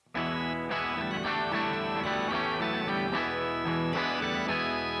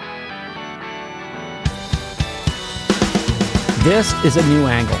This is A New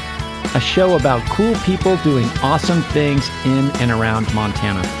Angle, a show about cool people doing awesome things in and around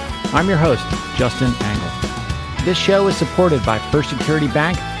Montana. I'm your host, Justin Angle. This show is supported by First Security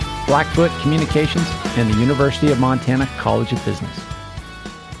Bank, Blackfoot Communications, and the University of Montana College of Business.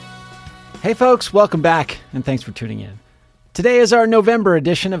 Hey folks, welcome back, and thanks for tuning in. Today is our November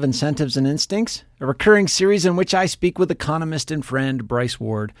edition of Incentives and Instincts, a recurring series in which I speak with economist and friend Bryce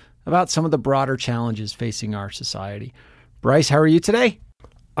Ward about some of the broader challenges facing our society. Bryce, how are you today?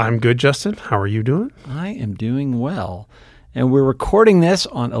 I'm good, Justin. How are you doing? I am doing well. And we're recording this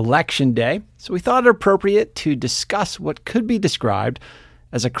on Election Day, so we thought it appropriate to discuss what could be described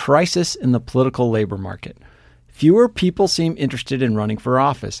as a crisis in the political labor market. Fewer people seem interested in running for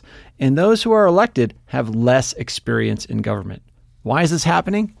office, and those who are elected have less experience in government. Why is this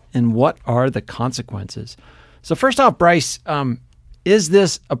happening, and what are the consequences? So first off, Bryce, is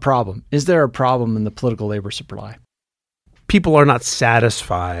this a problem? Is there a problem in the political labor supply? People are not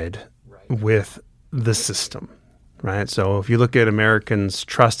satisfied with the system, right? So if you look at Americans'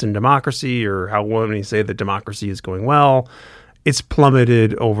 trust in democracy, or how many say that democracy is going well, it's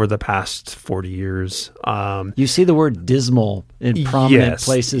plummeted over the past 40 years. You see the word dismal in prominent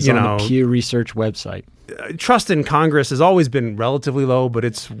places on the Pew Research website. Trust in Congress has always been relatively low, but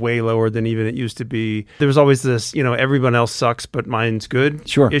it's way lower than even it used to be. There was always this, everyone else sucks, but mine's good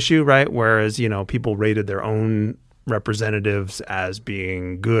issue, right? Whereas, people rated their own representatives as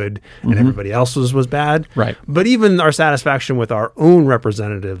being good and everybody else's was bad. Right. But even our satisfaction with our own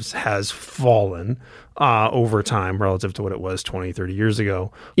representatives has fallen over time relative to what it was 20, 30 years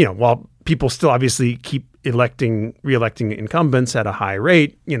ago. While people still obviously keep re-electing incumbents at a high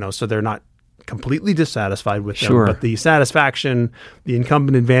rate, so they're not completely dissatisfied with them. But the satisfaction, the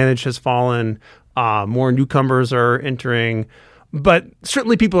incumbent advantage has fallen. More newcomers are entering. But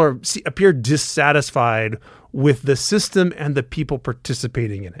certainly people appear dissatisfied with the system and the people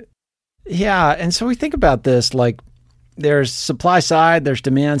participating in it. Yeah. And so we think about this, like there's supply side, there's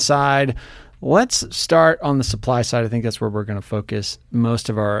demand side. Let's start on the supply side. I think that's where we're going to focus most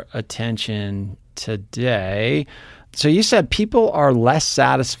of our attention today. So you said people are less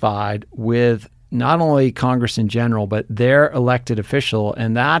satisfied with not only Congress in general, but their elected official.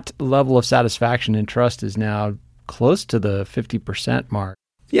 And that level of satisfaction and trust is now close to the 50% mark.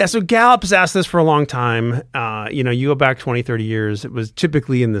 Yeah, so Gallup has asked this for a long time. You go back 20, 30 years, it was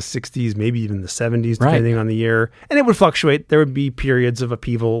typically in the 60s, maybe even the 70s, depending on the year. And it would fluctuate. There would be periods of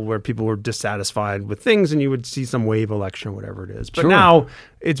upheaval where people were dissatisfied with things and you would see some wave election or whatever it is. But now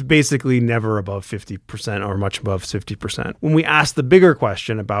it's basically never above 50% or much above 50%. When we ask the bigger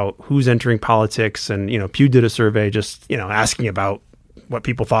question about who's entering politics, and, Pew did a survey just, asking about what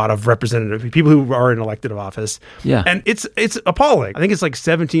people thought of people who are in elected office. Yeah. And it's appalling. I think it's like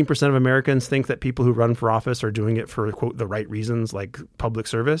 17% of Americans think that people who run for office are doing it for, quote, the right reasons, like public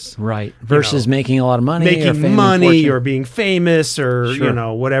service. Right. Versus making a lot of money. Making money or being famous or,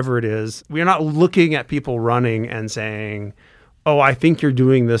 whatever it is. We are not looking at people running and saying, oh, I think you're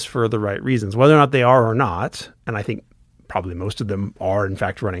doing this for the right reasons, whether or not they are or not. And I think probably most of them are, in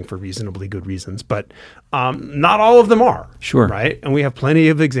fact, running for reasonably good reasons, but not all of them are. Sure. Right? And we have plenty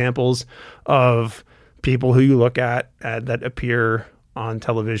of examples of people who you look at that appear on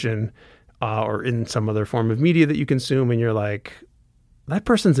television or in some other form of media that you consume, and you're like, that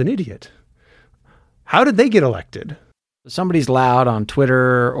person's an idiot. How did they get elected? Somebody's loud on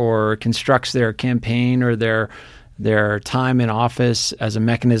Twitter or constructs their campaign or their time in office as a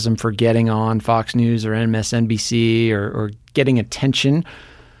mechanism for getting on Fox News or MSNBC or getting attention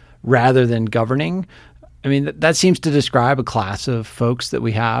rather than governing. I mean, that seems to describe a class of folks that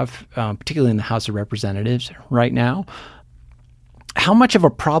we have, particularly in the House of Representatives right now. How much of a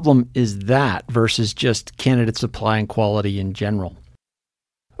problem is that versus just candidate supply and quality in general?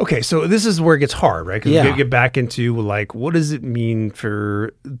 Okay, so this is where it gets hard, right? Because we get back into like, what does it mean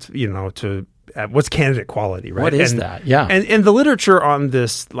for, what's candidate quality, right? What is that? Yeah. And the literature on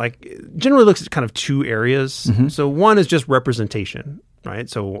this, generally looks at kind of two areas. Mm-hmm. So one is just representation, right?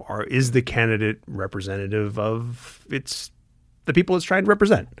 So is the candidate representative of the people it's trying to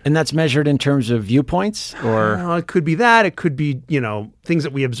represent? And that's measured in terms of viewpoints, or it could be that. It could be, things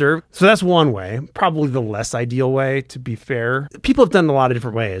that we observe. So that's one way, probably the less ideal way, to be fair. People have done a lot of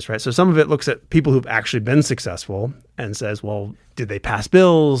different ways, right? So some of it looks at people who've actually been successful and says, well, did they pass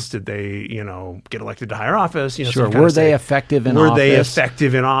bills? Did they, get elected to higher office? Sure. Were they effective in office? Were they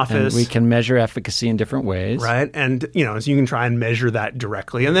effective in office? And we can measure efficacy in different ways. Right. And, so you can try and measure that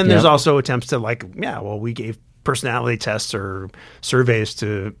directly. And then there's also attempts to we gave personality tests or surveys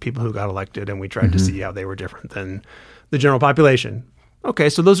to people who got elected, and we tried to see how they were different than the general population. Okay,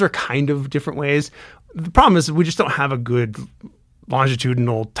 so those are kind of different ways. The problem is we just don't have a good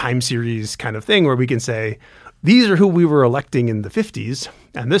longitudinal time series kind of thing where we can say, these are who we were electing in the 50s,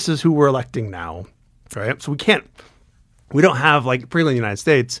 and this is who we're electing now, right? So we don't have, like particularly in the United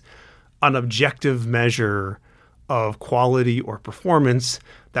States, an objective measure of quality or performance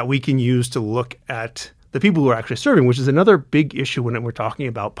that we can use to look at the people who are actually serving, which is another big issue when we're talking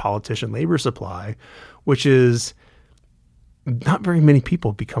about politician labor supply, which is not very many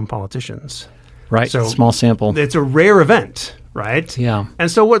people become politicians. Right. So small sample. It's a rare event, right? Yeah. And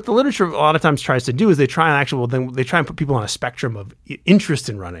so what the literature a lot of times tries to do is they try and put people on a spectrum of interest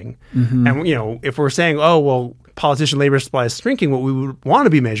in running. Mm-hmm. And, if we're saying, oh, well, politician labor supply is shrinking, what we would want to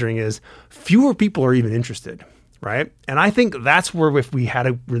be measuring is fewer people are even interested, right? And I think that's where if we had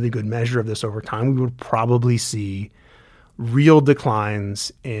a really good measure of this over time, we would probably see real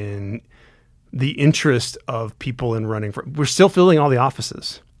declines in the interest of people in running. We're still filling all the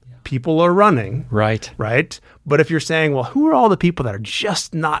offices. People are running. Right. But if you're saying, well, who are all the people that are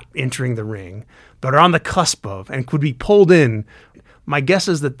just not entering the ring, but are on the cusp of and could be pulled in, my guess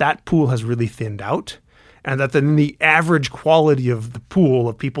is that pool has really thinned out, and that then the average quality of the pool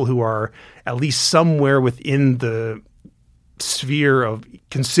of people who are at least somewhere within the sphere of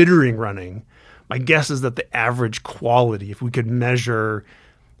considering running, my guess is that the average quality, if we could measure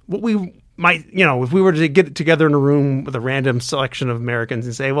what we might, if we were to get together in a room with a random selection of Americans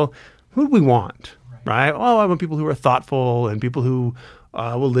and say, well, who do we want, right? Oh, I want people who are thoughtful and people who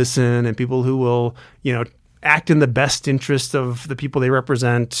will listen and people who will, act in the best interest of the people they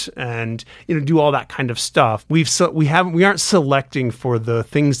represent and, do all that kind of stuff. We aren't selecting for the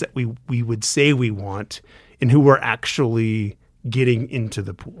things that we would say we want and who we're actually getting into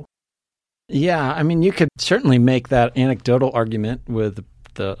the pool. Yeah, I mean, you could certainly make that anecdotal argument with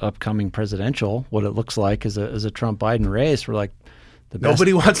the upcoming presidential, what it looks like as a Trump-Biden race. We're like,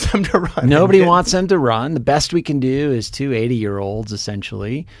 nobody wants them to run. Nobody wants them to run. The best we can do is 2 80-year-olds,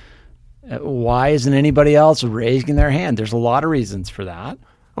 essentially. Why isn't anybody else raising their hand? There's a lot of reasons for that.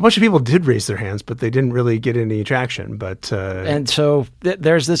 A bunch of people did raise their hands, but they didn't really get any traction. And so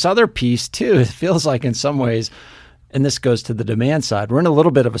there's this other piece, too. It feels like in some ways, and this goes to the demand side, we're in a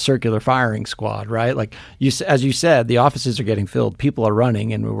little bit of a circular firing squad, right? Like as you said, the offices are getting filled, people are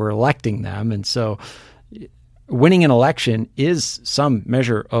running, and we're electing them. And so winning an election is some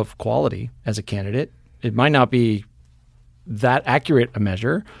measure of quality as a candidate. It might not be that accurate a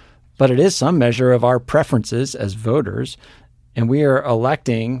measure, but it is some measure of our preferences as voters. And we are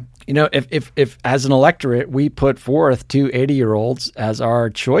electing, if as an electorate, we put forth 2 80-year-olds as our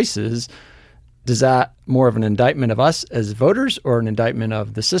choices, does that more of an indictment of us as voters or an indictment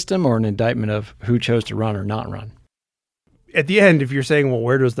of the system or an indictment of who chose to run or not run? At the end, if you're saying, well,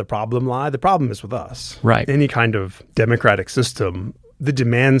 where does the problem lie? The problem is with us. Right. Any kind of democratic system, the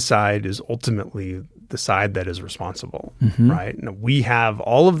demand side is ultimately the side that is responsible, right? Now, we have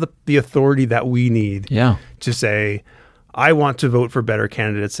all of the authority that we need to say, I want to vote for better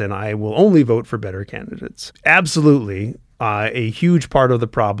candidates and I will only vote for better candidates. Absolutely. A huge part of the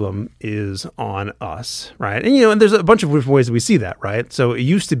problem is on us, right? And, there's a bunch of different ways that we see that, right? So it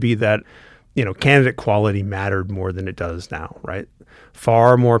used to be that, candidate quality mattered more than it does now, right?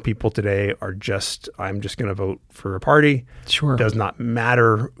 Far more people today are I'm just going to vote for a party. Sure. It does not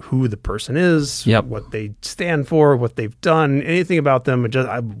matter who the person is, what they stand for, what they've done, anything about them.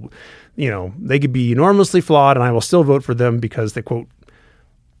 They could be enormously flawed and I will still vote for them because they, quote,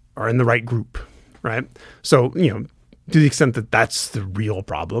 are in the right group, right? So, to the extent that that's the real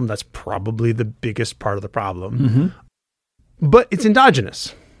problem, that's probably the biggest part of the problem. Mm-hmm. But it's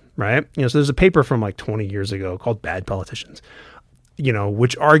endogenous, right? So there's a paper from like 20 years ago called Bad Politicians,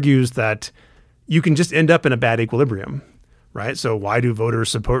 which argues that you can just end up in a bad equilibrium, right? So why do voters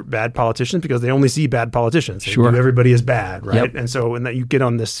support bad politicians? Because they only see bad politicians. They view everybody is bad, right? Yep. And so when that you get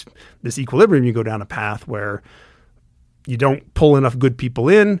on this equilibrium, you go down a path where you don't pull enough good people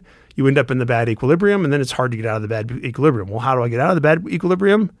in, you end up in the bad equilibrium, and then it's hard to get out of the bad equilibrium. Well, how do I get out of the bad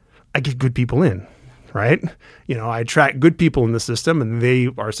equilibrium? I get good people in, right? I attract good people in the system, and they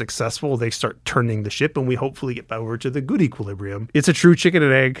are successful. They start turning the ship, and we hopefully get over to the good equilibrium. It's a true chicken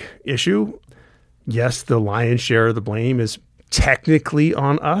and egg issue. Yes, the lion's share of the blame is technically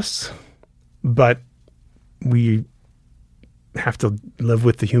on us, but we have to live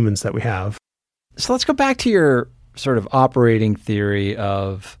with the humans that we have. So let's go back to your sort of operating theory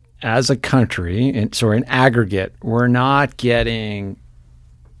of, as a country, and so in aggregate, we're not getting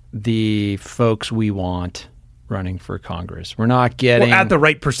the folks we want running for Congress. We're not getting at the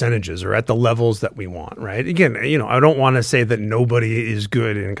right percentages or at the levels that we want, right? Again, I don't want to say that nobody is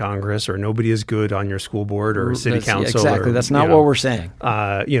good in Congress or nobody is good on your school board or city council. Exactly. That's not what we're saying.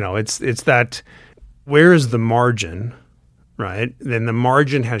 It's that where is the margin, right? Then the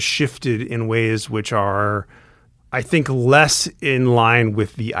margin has shifted in ways which are, I think, less in line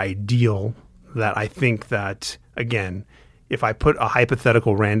with the ideal that I think that, again, if I put a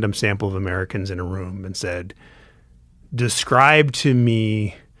hypothetical random sample of Americans in a room and said, describe to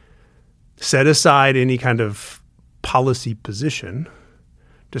me, set aside any kind of policy position,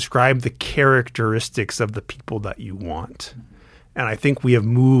 describe the characteristics of the people that you want. And I think we have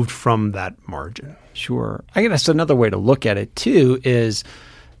moved from that margin. Sure. I guess another way to look at it, too, is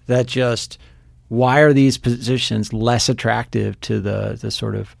that just why are these positions less attractive to the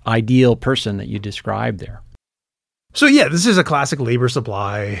sort of ideal person that you described there? So, yeah, this is a classic labor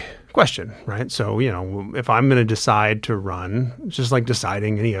supply question, right? So, if I'm going to decide to run, it's just like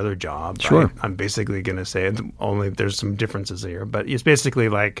deciding any other job. Sure. Right? I'm basically going to say, only there's some differences here, but it's basically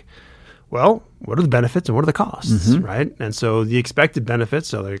like, well, what are the benefits and what are the costs, right? And so the expected benefits,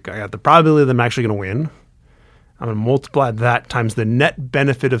 so I got the probability that I'm actually going to win. I'm going to multiply that times the net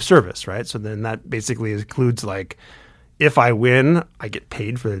benefit of service, right? So then that basically includes like, if I win, I get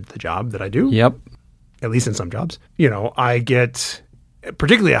paid for the job that I do. Yep. At least in some jobs. I get,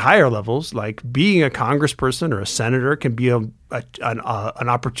 particularly at higher levels, like being a congressperson or a senator can be an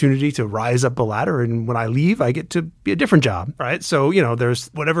opportunity to rise up a ladder. And when I leave, I get to be a different job, right? So, there's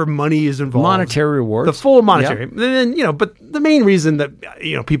whatever money is involved. Monetary rewards. The full monetary. Yep. And then, but the main reason that,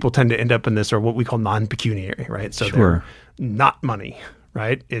 people tend to end up in this are what we call non-pecuniary, right? So they're not money,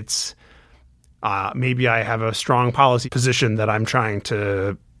 right? It's maybe I have a strong policy position that I'm trying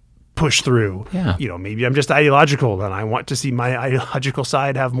to push through. Yeah. Maybe I'm just ideological and I want to see my ideological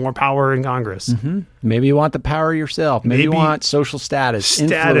side have more power in Congress. Mm-hmm. Maybe you want the power yourself. Maybe you want social status.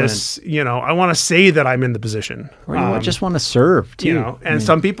 Influence. I want to say that I'm in the position. Or you just want to serve too.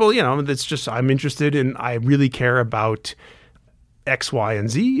 Some people, it's just, I'm interested in, I really care about X, Y, and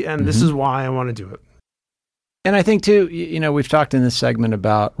Z, and this is why I want to do it. And I think, too, we've talked in this segment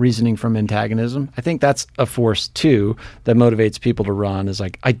about reasoning from antagonism. I think that's a force, too, that motivates people to run is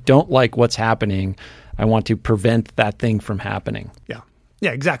like, I don't like what's happening. I want to prevent that thing from happening. Yeah.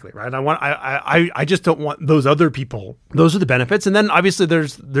 Yeah, exactly. Right. I just don't want those other people. Those are the benefits. And then obviously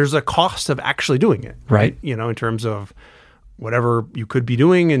there's a cost of actually doing it. Right. In terms of whatever you could be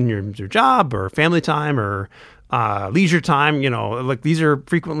doing in your job or family time or leisure time, like these are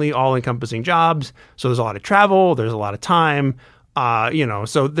frequently all-encompassing jobs. So there's a lot of travel, there's a lot of time,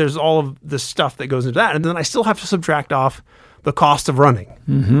 so there's all of this stuff that goes into that. And then I still have to subtract off the cost of running,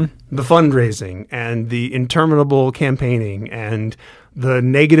 the fundraising and the interminable campaigning and the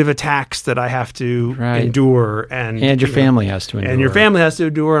negative attacks that I have to endure. And your family has to endure. And your family has to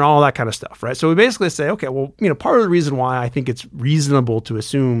endure and all that kind of stuff, right? So we basically say, okay, well, part of the reason why I think it's reasonable to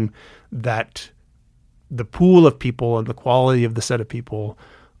assume that the pool of people and the quality of the set of people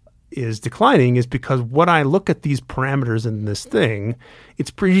is declining is because when I look at these parameters in this thing,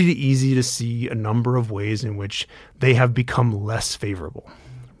 it's pretty easy to see a number of ways in which they have become less favorable,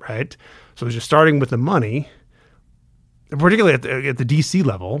 right? So just starting with the money, particularly at the DC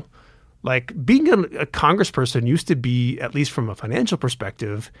level, like being a congressperson used to be, at least from a financial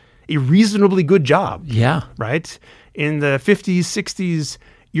perspective, a reasonably good job. Yeah. Right? In the 50s, 60s,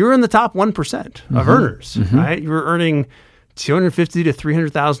 you're in the top 1% of earners, right? You're earning $250,000 to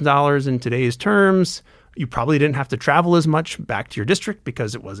 $300,000 in today's terms. You probably didn't have to travel as much back to your district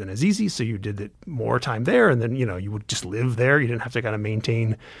because it wasn't as easy. So you did it more time there. And then, you would just live there. You didn't have to kind of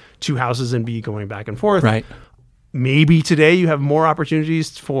maintain two houses and be going back and forth. Right. Maybe today you have more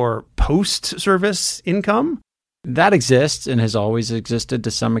opportunities for post-service income. That exists and has always existed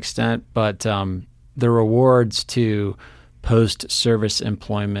to some extent. But the rewards to post-service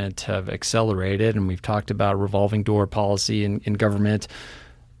employment have accelerated, and we've talked about revolving door policy in government.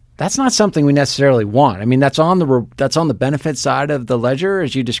 That's not something we necessarily want. I mean, that's on the benefit side of the ledger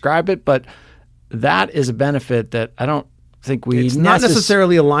as you describe it, but that is a benefit that I don't think it's not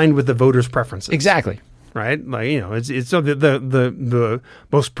necessarily aligned with the voters' preferences. Exactly. Right? Like, it's so the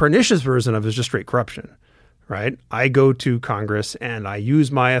most pernicious version of it is just straight corruption. Right? I go to Congress and I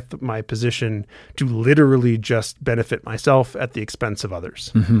use my position to literally just benefit myself at the expense of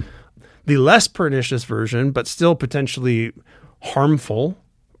others. The less pernicious version, but still potentially harmful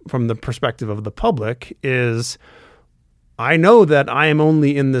from the perspective of the public, is I know that I am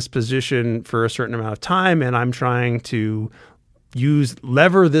only in this position for a certain amount of time and I'm trying to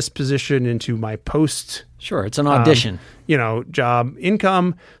lever this position into my post. Sure, it's an audition. Job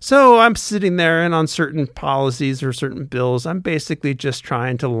income. So I'm sitting there and on certain policies or certain bills, I'm basically just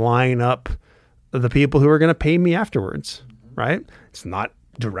trying to line up the people who are going to pay me afterwards, right? It's not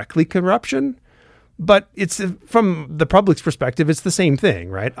directly corruption, but it's from the public's perspective, it's the same thing,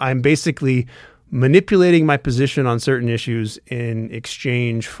 right? I'm basically manipulating my position on certain issues in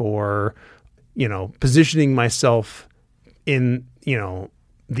exchange for, positioning myself in,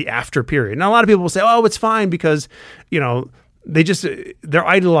 the after period. Now, a lot of people will say, oh, it's fine because, they're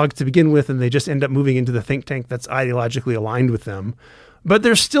ideologues to begin with, and they just end up moving into the think tank that's ideologically aligned with them. But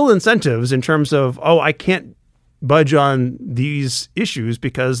there's still incentives in terms of, I can't budge on these issues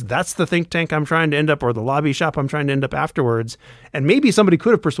because that's the think tank I'm trying to end up, or the lobby shop I'm trying to end up afterwards. And maybe somebody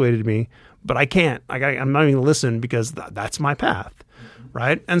could have persuaded me, but I can't. I'm not even going to listen because that's my path,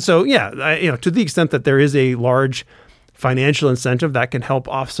 right? And so, to the extent that there is a large financial incentive that can help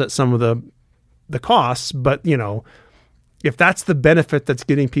offset some of the costs, but if that's the benefit that's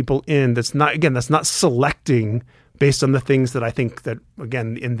getting people in, that's not selecting based on the things that I think that,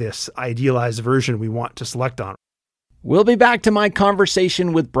 again, in this idealized version we want to select on. We'll be back to my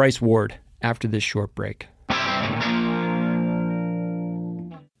conversation with Bryce Ward after this short break. A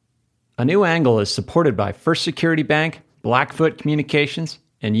New Angle is supported by First Security Bank, Blackfoot Communications,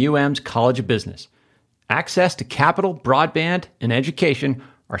 and UM's College of Business. Access to capital, broadband, and education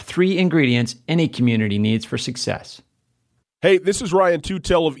are 3 ingredients any community needs for success. Hey, this is Ryan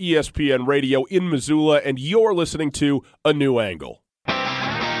Tutel of ESPN Radio in Missoula, and you're listening to A New Angle.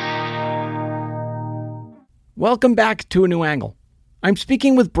 Welcome back to A New Angle. I'm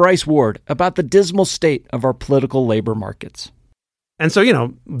speaking with Bryce Ward about the dismal state of our political labor markets. And so,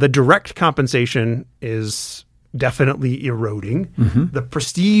 the direct compensation is definitely eroding. Mm-hmm. The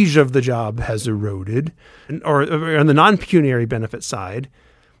prestige of the job has eroded. Or on the non-pecuniary benefit side,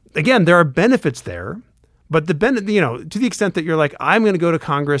 again, there are benefits there, but to the extent that you're like, I'm going to go to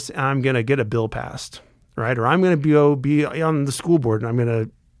Congress and I'm going to get a bill passed, right? Or I'm going to be on the school board and I'm going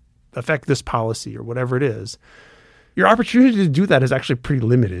to affect this policy or whatever it is. Your opportunity to do that is actually pretty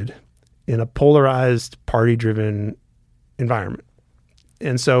limited in a polarized, party-driven environment.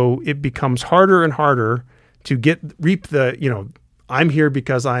 And so it becomes harder and harder to reap the, I'm here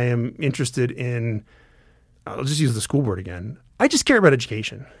because I am interested in, I'll just use the school board again. I just care about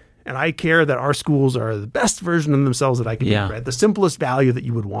education. And I care that our schools are the best version of themselves that I can be, right? The simplest value that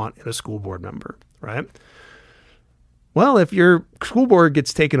you would want in a school board member, right? Well, if your school board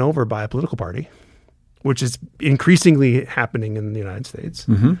gets taken over by a political party, which is increasingly happening in the United States,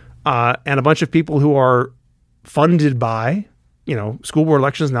 mm-hmm. And a bunch of people who are funded by, school board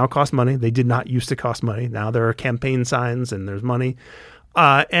elections now cost money. They did not used to cost money. Now there are campaign signs and there's money.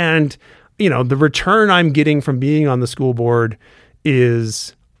 And the return I'm getting from being on the school board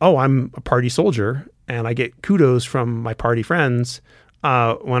is, I'm a party soldier and I get kudos from my party friends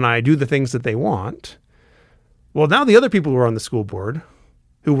when I do the things that they want. Well, now the other people who are on the school board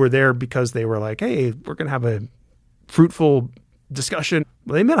who were there because they were like, hey, we're going to have a fruitful discussion.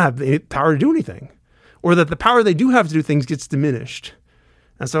 Well, they may not have the power to do anything, or that the power they do have to do things gets diminished.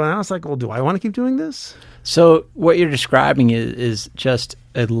 And so I was like, well, do I want to keep doing this? So what you're describing is just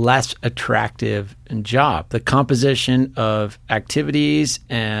a less attractive job. The composition of activities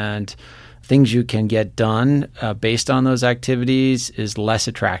and things you can get done based on those activities is less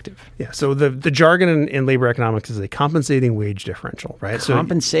attractive. Yeah. So the jargon in labor economics is a compensating wage differential, right?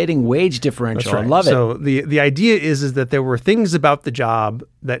 Compensating wage differential. Right. I love it. So the idea is that there were things about the job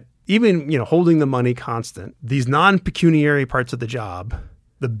that even, holding the money constant, these non-pecuniary parts of the job,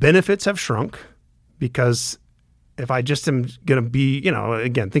 the benefits have shrunk because if I just am going to be,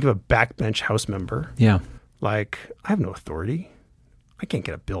 again, think of a backbench House member. Yeah. Like, I have no authority. I can't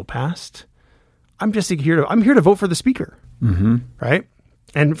get a bill passed. I'm here to vote for the speaker, mm-hmm. right?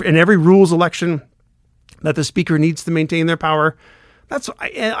 And in every rules election that the speaker needs to maintain their power,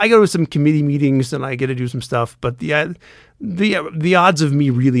 I go to some committee meetings and I get to do some stuff, but the odds of me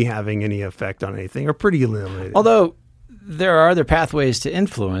really having any effect on anything are pretty limited. Although there are other pathways to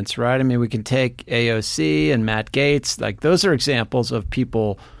influence, right? I mean, we can take AOC and Matt Gaetz. Like, those are examples of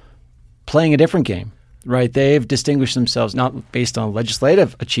people playing a different game, right? They've distinguished themselves not based on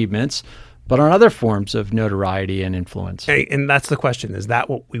legislative achievements, but on other forms of notoriety and influence. And that's the question. Is that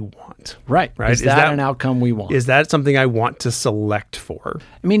what we want? Right. Is that an outcome we want? Is that something I want to select for?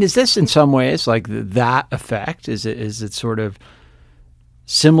 I mean, is this in some ways like that effect? Is it sort of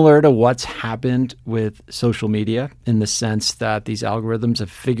similar to what's happened with social media in the sense that these algorithms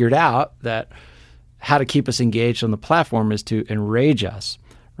have figured out that how to keep us engaged on the platform is to enrage us,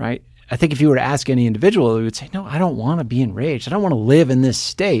 right? I think if you were to ask any individual, they would say, no, I don't want to be enraged. I don't want to live in this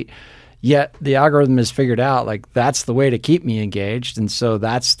state. Yet the algorithm has figured out like that's the way to keep me engaged. And so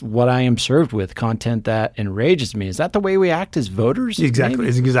that's what I am served with, content that enrages me. Is that the way we act as voters? Exactly. Maybe?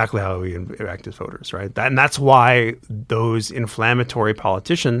 It's exactly how we act as voters, right? And that's why those inflammatory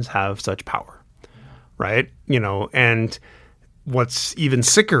politicians have such power, right? And what's even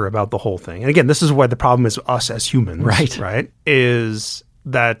sicker about the whole thing, and again, this is why the problem is us as humans, right? Is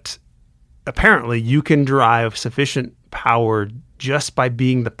that apparently you can derive sufficient power just by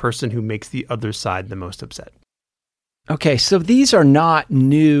being the person who makes the other side the most upset. Okay, so these are not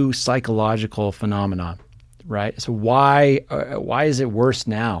new psychological phenomena, right? So why is it worse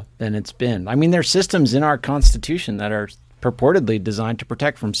now than it's been? I mean, there are systems in our Constitution that are purportedly designed to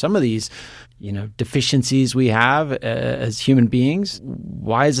protect from some of these, deficiencies we have as human beings.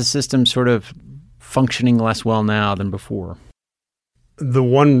 Why is the system sort of functioning less well now than before? The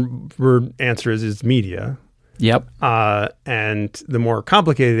one word answer is media. Yep. And the more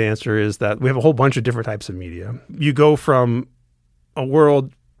complicated answer is that we have a whole bunch of different types of media. You go from a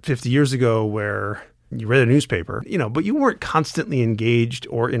world 50 years ago where you read a newspaper, but you weren't constantly engaged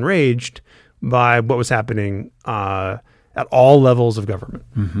or enraged by what was happening at all levels of government.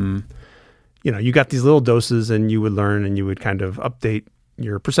 Mm-hmm. You got these little doses and you would learn and you would kind of update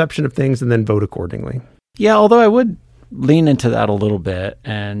your perception of things and then vote accordingly. Yeah, although I would lean into that a little bit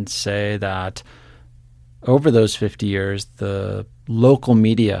and say that over those 50 years, the local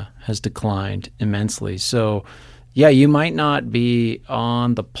media has declined immensely. So, yeah, you might not be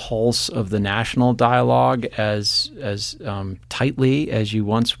on the pulse of the national dialogue as tightly as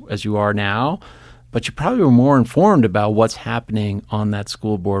you are now, but you probably were more informed about what's happening on that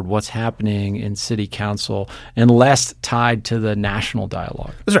school board, what's happening in city council, and less tied to the national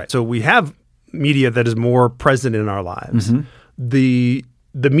dialogue. That's right. So we have media that is more present in our lives. Mm-hmm.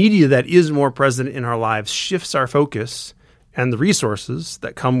 The media that is more present in our lives shifts our focus and the resources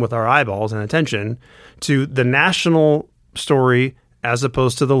that come with our eyeballs and attention to the national story as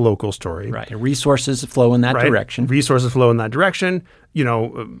opposed to the local story. Right. And resources flow in that direction. Resources flow in that direction.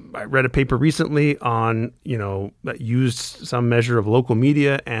 I read a paper recently on, that used some measure of local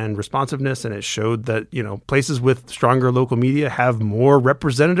media and responsiveness, and it showed that, places with stronger local media have more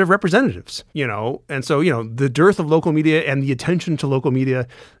representatives, and so, the dearth of local media and the attention to local media,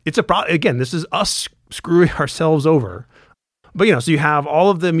 it's a problem. Again, this is us screwing ourselves over. But, so you have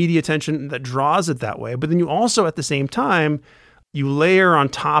all of the media attention that draws it that way, but then you also at the same time, you layer on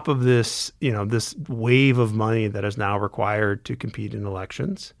top of this, this wave of money that is now required to compete in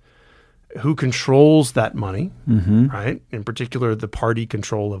elections. Who controls that money, right? In particular, the party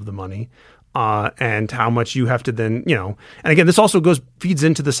control of the money, and how much you have to then, And again, this also feeds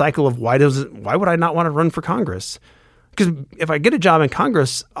into the cycle of why would I not want to run for Congress? Because if I get a job in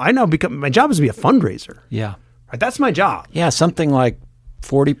Congress, my job is to be a fundraiser. Yeah, right. That's my job. Yeah, something like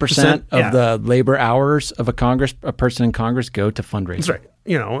 40% of the labor hours of a person in Congress go to fundraising. That's right.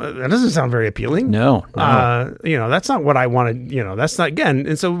 That doesn't sound very appealing. No. That's not what I want to, that's not, again.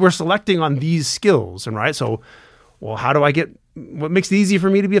 And so we're selecting on these skills. And right. So, well, how do what makes it easy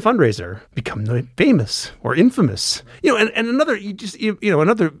for me to be a fundraiser? Become famous or infamous, and another,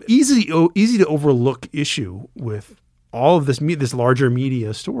 another easy to overlook issue with all of this larger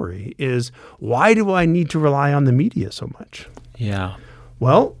media story is why do I need to rely on the media so much? Yeah.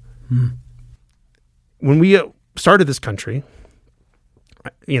 Well, when we started this country,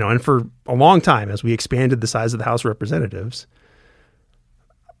 and for a long time, as we expanded the size of the House of Representatives,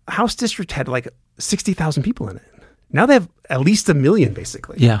 House District had like 60,000 people in it. Now they have at least 1 million,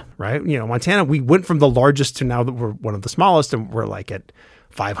 basically. Yeah. Right? Montana, we went from the largest to now that we're one of the smallest, and we're like at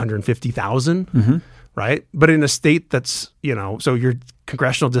 550,000, right? But in a state that's, so your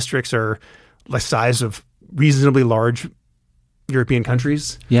congressional districts are the size of reasonably large European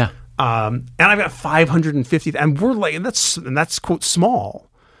countries. Yeah. And I've got 550, and we're like, and that's quote small.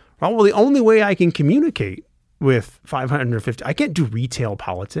 Well, the only way I can communicate with 550, I can't do retail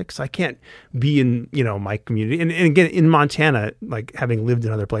politics. I can't be in, my community. And again, in Montana, like having lived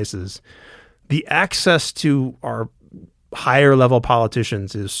in other places, the access to our higher level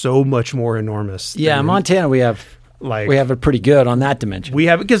politicians is so much more enormous. Yeah. In Montana, we have it pretty good on that dimension.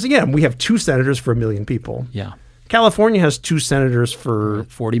 Because again, we have 2 senators for 1 million people. Yeah. California has 2 senators for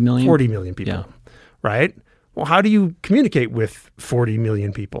 40 million people, yeah. Right? Well, how do you communicate with 40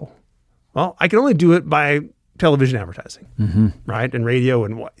 million people? Well, I can only do it by television advertising, right? And radio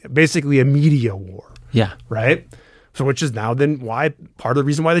and basically a media war. Yeah. Right? So which is now then part of the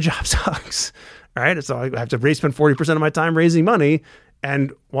reason why the job sucks, right? So I have to spend 40% of my time raising money.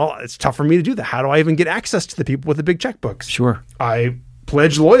 And well, it's tough for me to do that. How do I even get access to the people with the big checkbooks? Sure. I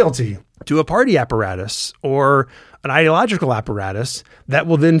pledge loyalty to a party apparatus or an ideological apparatus that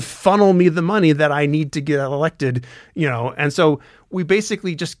will then funnel me the money that I need to get elected, And so we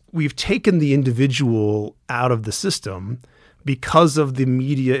basically we've taken the individual out of the system because of the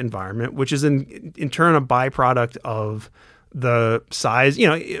media environment, which is in turn a byproduct of the size,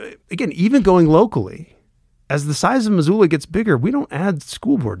 again, even going locally. As the size of Missoula gets bigger, we don't add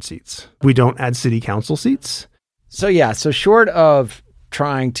school board seats. We don't add city council seats. So short of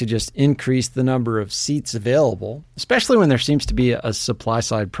trying to just increase the number of seats available, especially when there seems to be a supply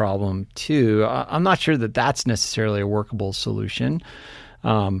side problem too, I'm not sure that that's necessarily a workable solution.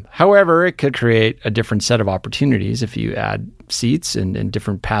 However, it could create a different set of opportunities if you add seats and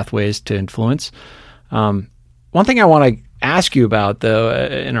different pathways to influence. One thing I want to ask you about, though,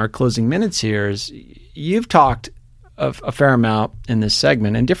 in our closing minutes here is you've talked a fair amount in this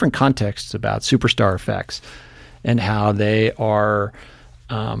segment in different contexts about superstar effects and how they are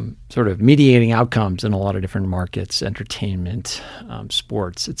sort of mediating outcomes in a lot of different markets, entertainment,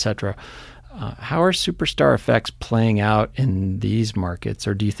 sports, etc. How are superstar effects playing out in these markets,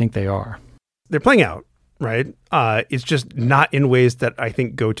 or do you think they are? They're playing out, right? It's just not in ways that I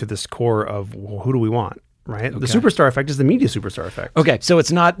think go to this core of, well, who do we want, right? Okay. The superstar effect is the media superstar effect. Okay, so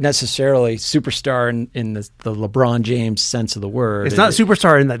it's not necessarily superstar in the LeBron James sense of the word. It's not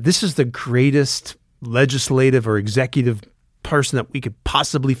superstar in that this is the greatest legislative or executive person that we could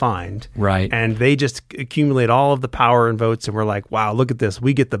possibly find. Right. And they just accumulate all of the power and votes, and we're like, wow, look at this.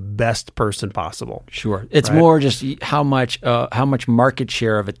 We get the best person possible. Sure. It's more just how much market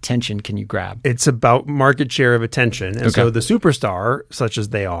share of attention can you grab? It's about market share of attention. And so the superstar, such as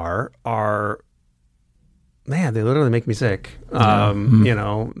they are, man, they literally make me sick.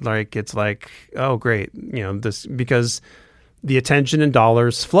 It's like, oh, great. This, because the attention and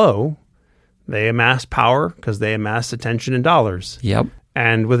dollars flow. They amass power because they amass attention and dollars. Yep.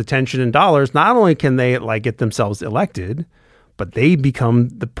 And with attention and dollars, not only can they get themselves elected, but they become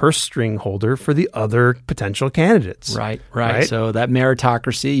the purse string holder for the other potential candidates. Right. So that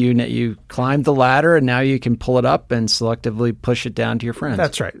meritocracy, you climbed the ladder and now you can pull it up and selectively push it down to your friends.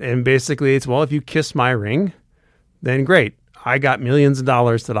 That's right. And basically it's, well, if you kiss my ring, then great. I got millions of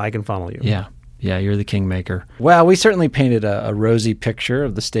dollars that I can funnel you. Yeah, you're the kingmaker. Well, we certainly painted a rosy picture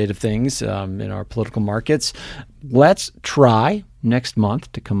of the state of things in our political markets. Let's try next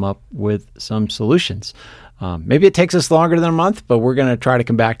month to come up with some solutions. Maybe it takes us longer than a month, but we're going to try to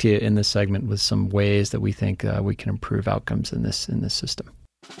come back to you in this segment with some ways that we think we can improve outcomes in this system.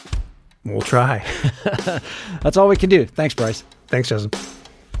 We'll try. That's all we can do. Thanks, Bryce. Thanks, Justin.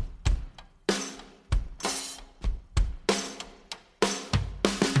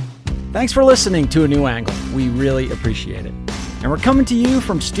 Thanks for listening to A New Angle. We really appreciate it. And we're coming to you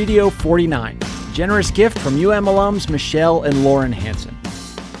from Studio 49, a generous gift from UM alums Michelle and Lauren Hansen.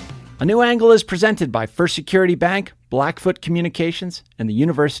 A New Angle is presented by First Security Bank, Blackfoot Communications, and the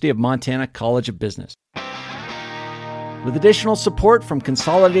University of Montana College of Business. With additional support from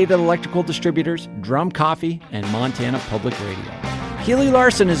Consolidated Electrical Distributors, Drum Coffee, and Montana Public Radio. Keely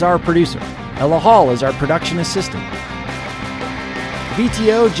Larson is our producer. Ella Hall is our production assistant.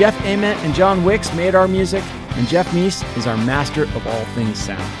 VTO, Jeff Ament, and John Wicks made our music, and Jeff Meese is our master of all things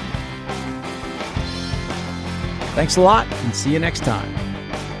sound. Thanks a lot, and see you next time.